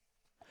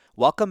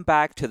Welcome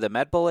back to the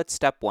MedBullets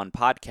Step 1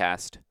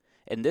 podcast.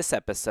 In this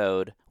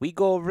episode, we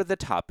go over the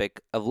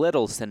topic of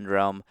Liddle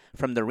syndrome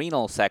from the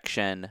renal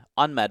section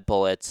on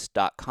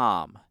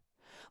medbullets.com.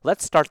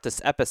 Let's start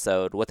this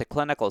episode with a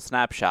clinical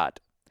snapshot.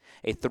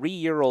 A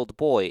 3-year-old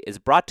boy is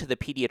brought to the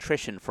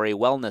pediatrician for a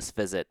wellness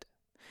visit.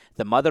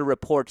 The mother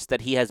reports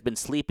that he has been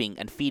sleeping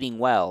and feeding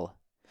well.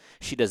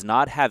 She does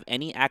not have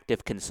any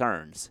active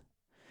concerns.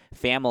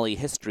 Family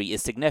history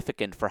is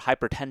significant for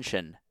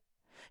hypertension.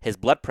 His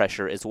blood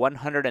pressure is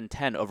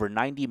 110 over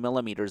 90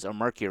 millimeters of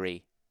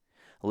mercury.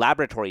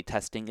 Laboratory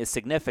testing is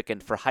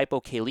significant for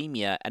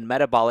hypokalemia and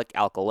metabolic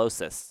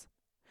alkalosis.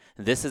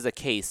 This is a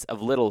case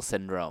of Liddle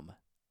syndrome.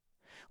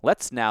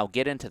 Let's now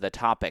get into the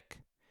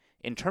topic.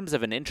 In terms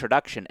of an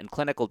introduction and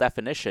clinical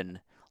definition,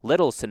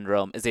 Liddle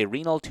syndrome is a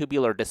renal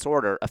tubular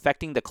disorder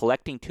affecting the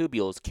collecting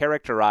tubules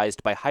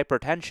characterized by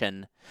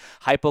hypertension,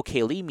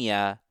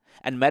 hypokalemia,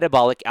 and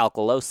metabolic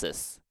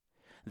alkalosis.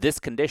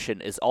 This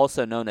condition is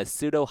also known as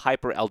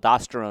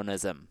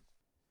pseudo-hyperaldosteronism.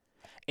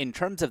 In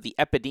terms of the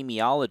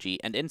epidemiology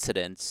and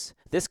incidence,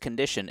 this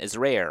condition is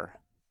rare.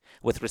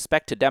 With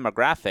respect to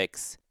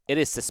demographics, it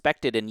is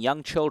suspected in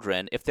young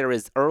children if there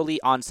is early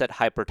onset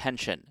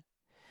hypertension.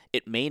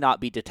 It may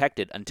not be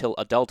detected until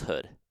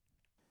adulthood.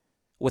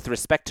 With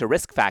respect to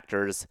risk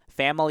factors,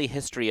 family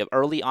history of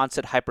early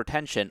onset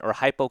hypertension or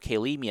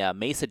hypokalemia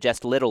may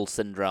suggest Liddle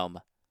syndrome.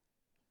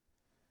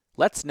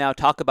 Let's now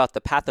talk about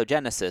the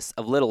pathogenesis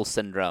of Liddle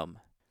syndrome.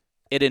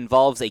 It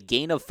involves a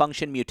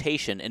gain-of-function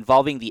mutation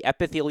involving the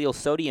epithelial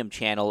sodium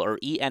channel or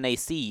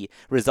ENAC,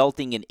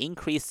 resulting in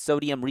increased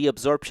sodium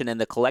reabsorption in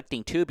the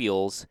collecting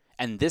tubules,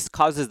 and this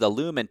causes the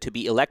lumen to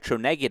be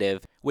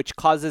electronegative, which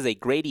causes a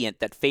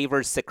gradient that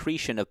favors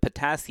secretion of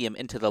potassium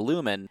into the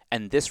lumen,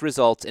 and this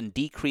results in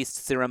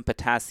decreased serum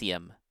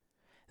potassium.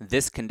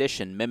 This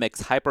condition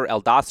mimics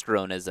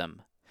hyperaldosteronism.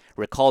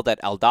 Recall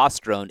that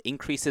aldosterone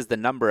increases the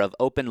number of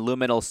open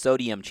luminal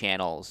sodium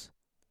channels.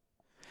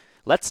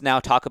 Let's now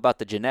talk about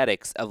the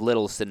genetics of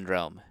Liddle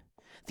syndrome.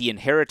 The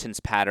inheritance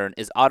pattern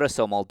is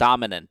autosomal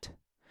dominant.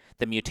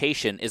 The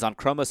mutation is on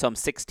chromosome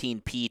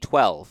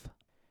 16p12.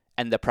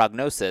 And the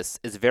prognosis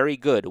is very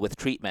good with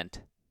treatment.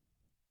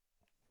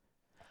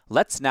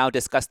 Let's now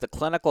discuss the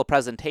clinical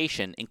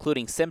presentation,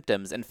 including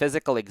symptoms and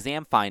physical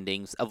exam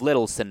findings of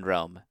Liddle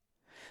syndrome.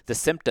 The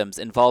symptoms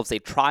involves a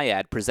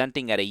triad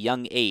presenting at a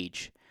young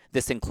age.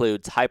 This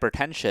includes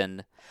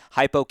hypertension,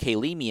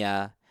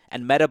 hypokalemia,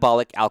 and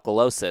metabolic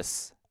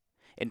alkalosis.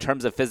 In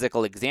terms of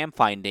physical exam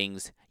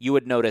findings, you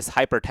would notice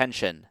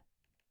hypertension.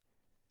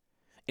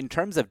 In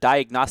terms of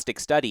diagnostic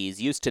studies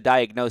used to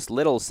diagnose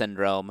Liddle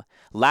syndrome,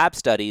 lab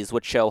studies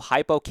would show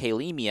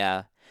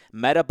hypokalemia,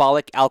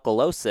 metabolic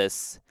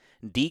alkalosis,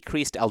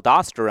 decreased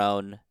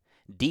aldosterone,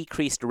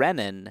 decreased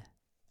renin,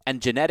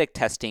 and genetic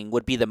testing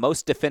would be the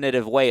most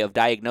definitive way of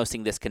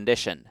diagnosing this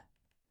condition.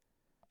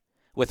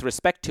 With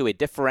respect to a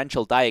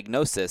differential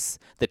diagnosis,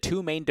 the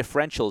two main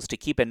differentials to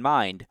keep in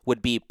mind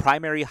would be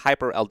primary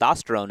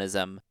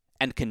hyperaldosteronism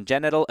and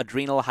congenital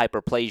adrenal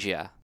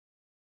hyperplasia.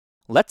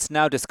 Let's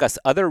now discuss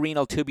other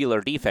renal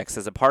tubular defects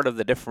as a part of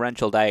the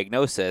differential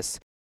diagnosis,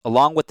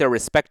 along with their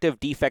respective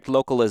defect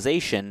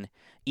localization,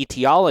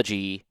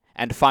 etiology,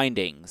 and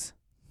findings.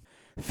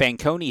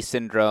 Fanconi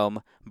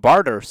syndrome,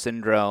 Bartter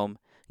syndrome,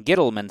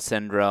 Gittleman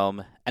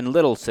syndrome, and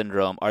Liddle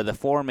syndrome are the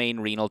four main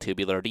renal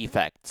tubular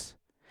defects.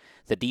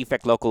 The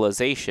defect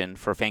localization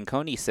for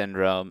Fanconi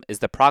syndrome is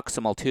the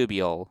proximal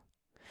tubule.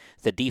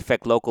 The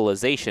defect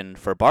localization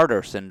for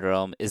Bartter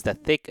syndrome is the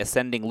thick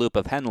ascending loop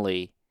of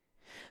Henle.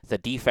 The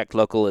defect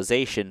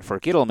localization for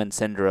Gittleman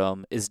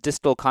syndrome is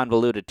distal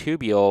convoluted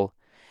tubule,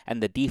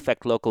 and the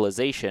defect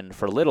localization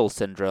for Liddle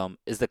syndrome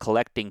is the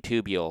collecting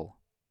tubule.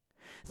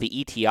 The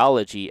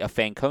etiology of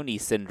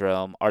Fanconi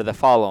syndrome are the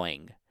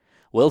following: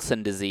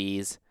 Wilson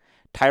disease,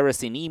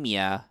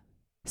 tyrosinemia,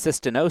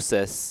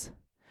 cystinosis,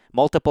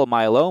 multiple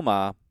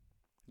myeloma,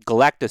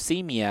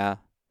 galactosemia,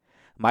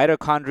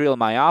 mitochondrial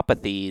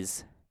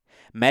myopathies,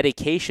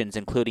 medications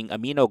including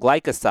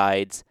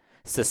aminoglycosides,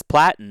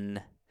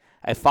 cisplatin,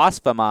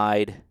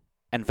 ifosfamide,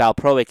 and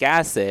valproic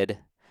acid,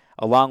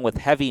 along with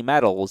heavy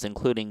metals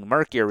including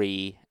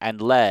mercury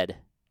and lead.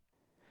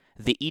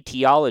 The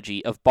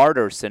etiology of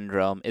Bartter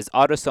syndrome is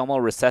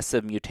autosomal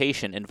recessive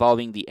mutation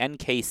involving the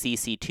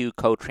NKCC2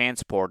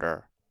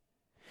 cotransporter.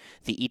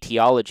 The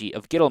etiology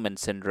of Gittleman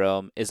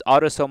syndrome is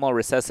autosomal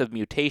recessive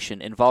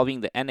mutation involving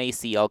the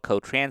NACL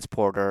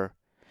cotransporter,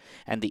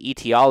 and the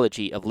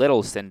etiology of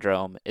Liddle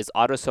syndrome is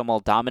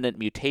autosomal dominant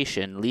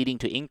mutation leading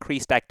to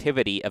increased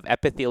activity of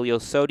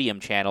epithelial sodium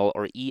channel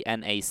or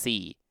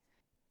ENAC.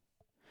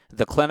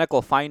 The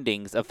clinical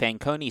findings of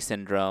Fanconi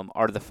syndrome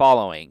are the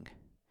following: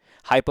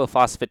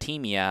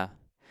 hypophosphatemia,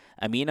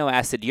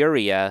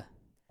 aminoaciduria,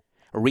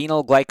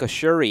 renal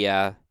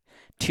glycosuria,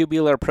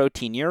 tubular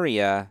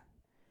proteinuria,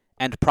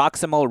 and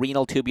proximal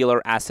renal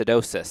tubular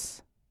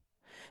acidosis.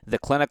 The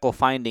clinical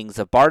findings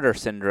of Bartter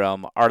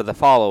syndrome are the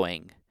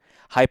following: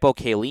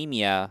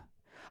 hypokalemia,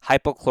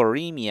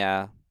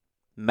 hypochloremia,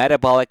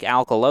 metabolic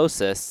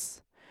alkalosis,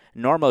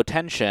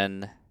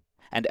 normotension,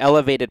 and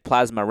elevated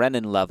plasma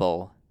renin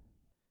level.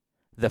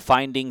 The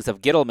findings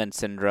of Gittleman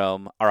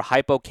syndrome are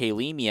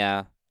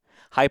hypokalemia,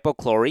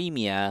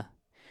 hypochloremia,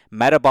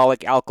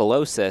 metabolic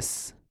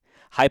alkalosis,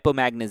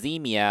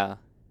 hypomagnesemia,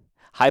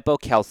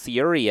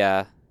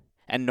 hypocalciuria,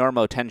 and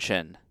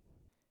normotension.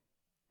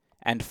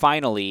 And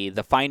finally,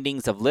 the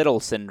findings of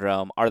Liddle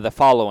syndrome are the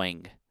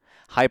following: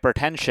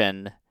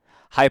 hypertension,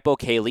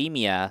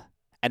 hypokalemia,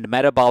 and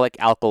metabolic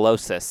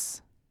alkalosis.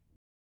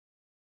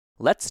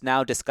 Let's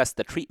now discuss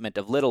the treatment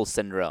of Liddle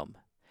syndrome.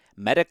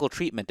 Medical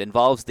treatment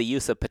involves the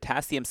use of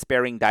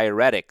potassium-sparing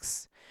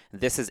diuretics.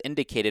 This is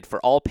indicated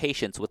for all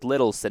patients with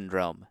Liddle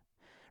syndrome.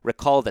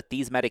 Recall that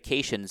these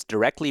medications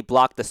directly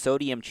block the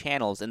sodium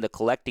channels in the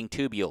collecting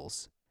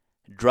tubules.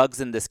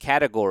 Drugs in this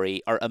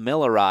category are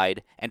amiloride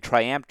and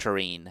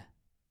triamterene.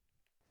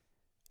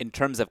 In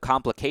terms of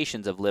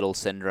complications of Liddle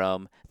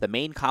syndrome, the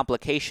main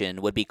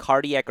complication would be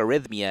cardiac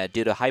arrhythmia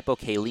due to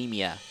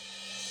hypokalemia.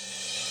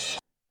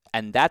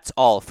 And that's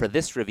all for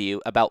this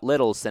review about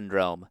Liddle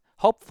syndrome.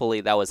 Hopefully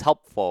that was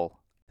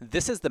helpful.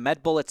 This is the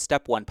MedBullets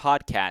Step 1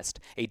 podcast,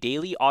 a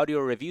daily audio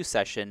review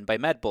session by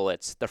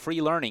MedBullets, the free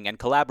learning and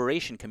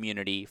collaboration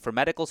community for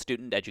medical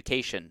student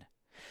education.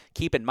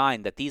 Keep in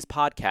mind that these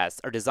podcasts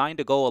are designed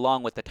to go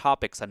along with the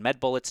topics on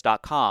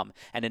medbullets.com,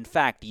 and in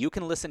fact, you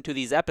can listen to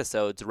these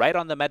episodes right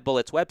on the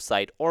MedBullets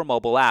website or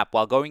mobile app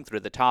while going through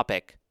the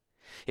topic.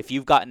 If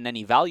you've gotten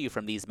any value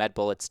from these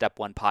MedBullets Step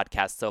 1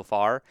 podcasts so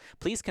far,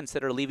 please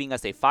consider leaving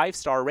us a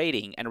 5-star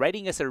rating and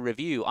writing us a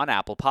review on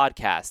Apple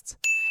Podcasts.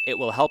 It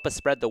will help us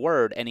spread the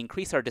word and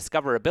increase our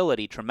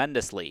discoverability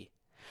tremendously.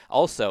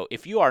 Also,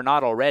 if you are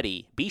not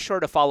already, be sure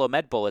to follow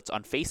MedBullets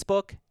on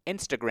Facebook,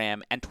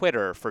 Instagram, and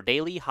Twitter for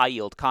daily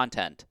high-yield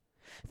content.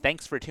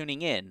 Thanks for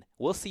tuning in.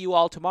 We'll see you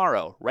all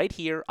tomorrow, right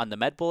here on the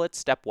MedBullets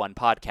Step 1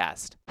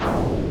 podcast.